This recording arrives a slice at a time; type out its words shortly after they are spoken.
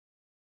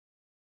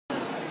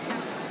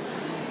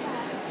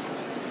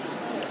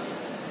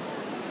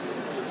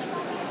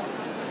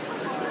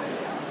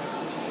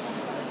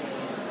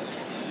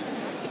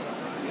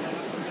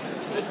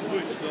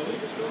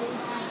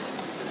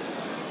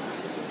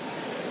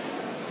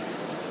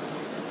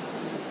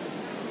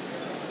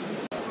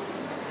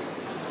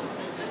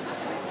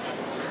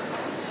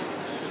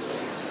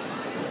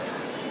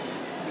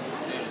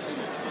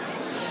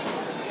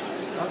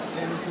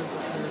Vor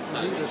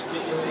allem,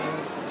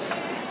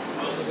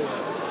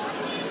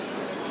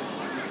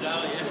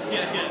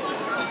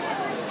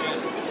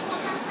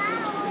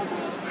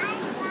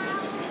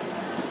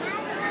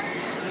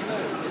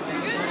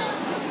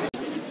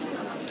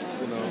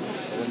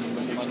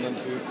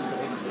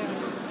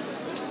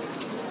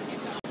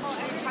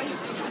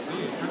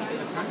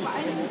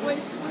 wo ich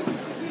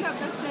das Gefühl habe,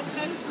 dass der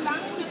Trend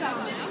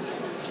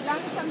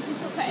langsam sich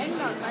so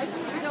verändert. Weißt du,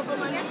 wieder, wo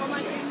man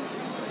eben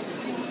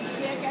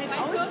mehr Geld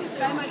ausgibt,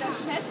 weil man das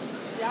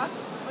schätzt. Ja?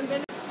 Und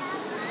wenn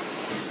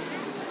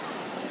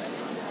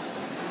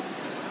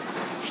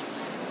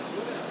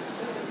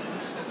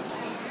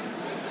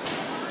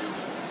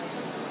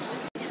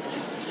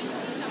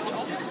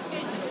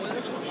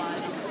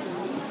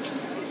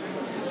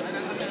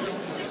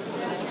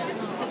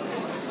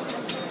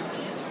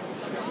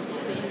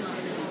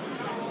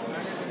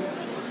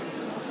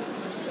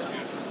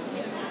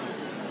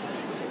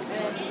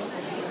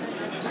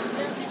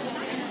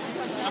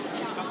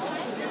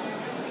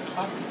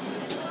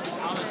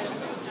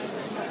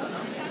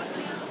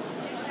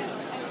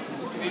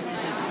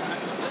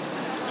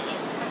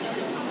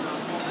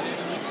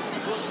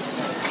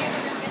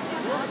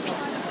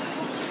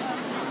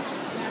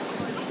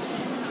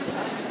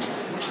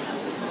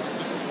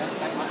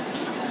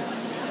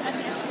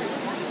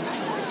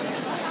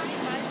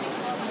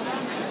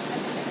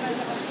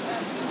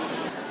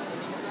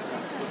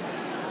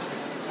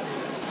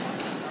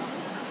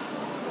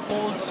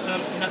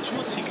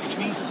Naturziege, which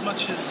means as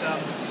much as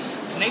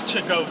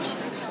nature goat,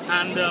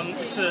 and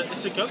it's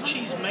a goat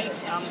cheese made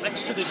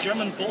next to the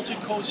German Baltic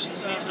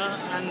coast,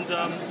 and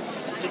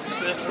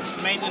it's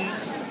made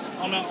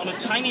on a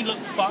tiny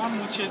little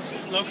farm which is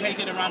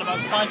located around about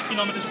 5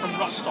 kilometers from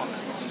Rostock,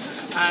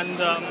 and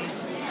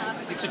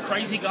it's a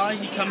crazy guy.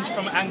 He comes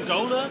from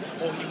Angola,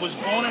 or he was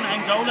born in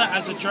Angola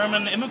as a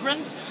German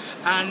immigrant,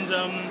 and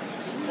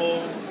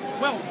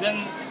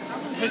then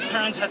his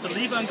parents had to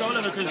leave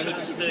Angola because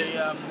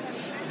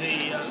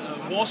the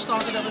war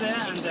started over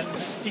there, and then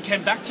he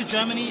came back to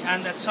Germany,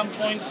 and at some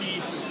point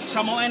he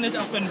somehow ended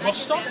up in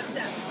Rostock,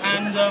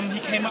 and he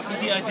came up with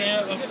the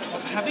idea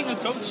of having a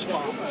goat's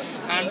farm.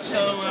 And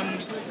so,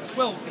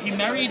 he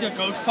married a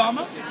goat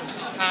farmer,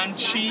 and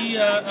she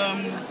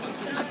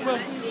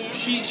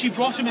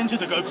brought him into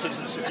the goat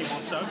business, if you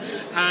want so,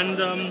 and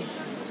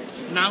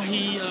now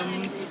he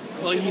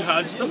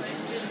herds them,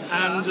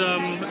 and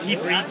he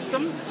breeds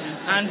them,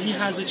 and he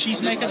has a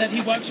cheesemaker that he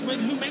works with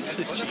who makes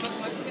this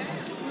cheese.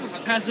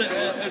 Has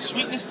a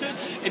sweetness to it.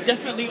 It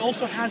definitely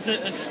also has a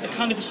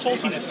kind of a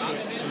saltiness to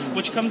it,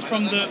 which comes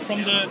from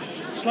the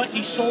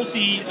slightly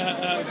salty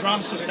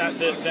grasses that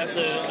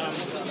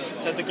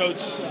the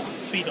goats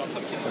feed on.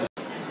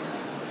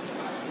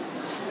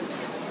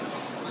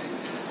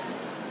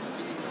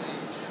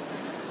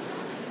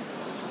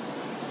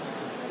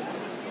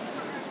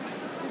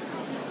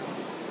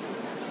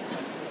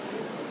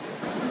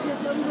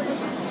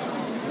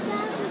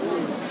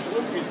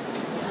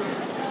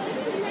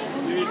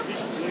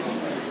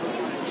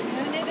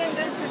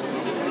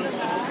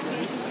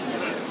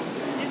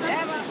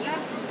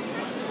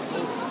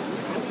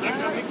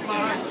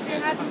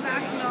 den hat einen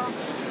Wagen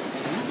noch.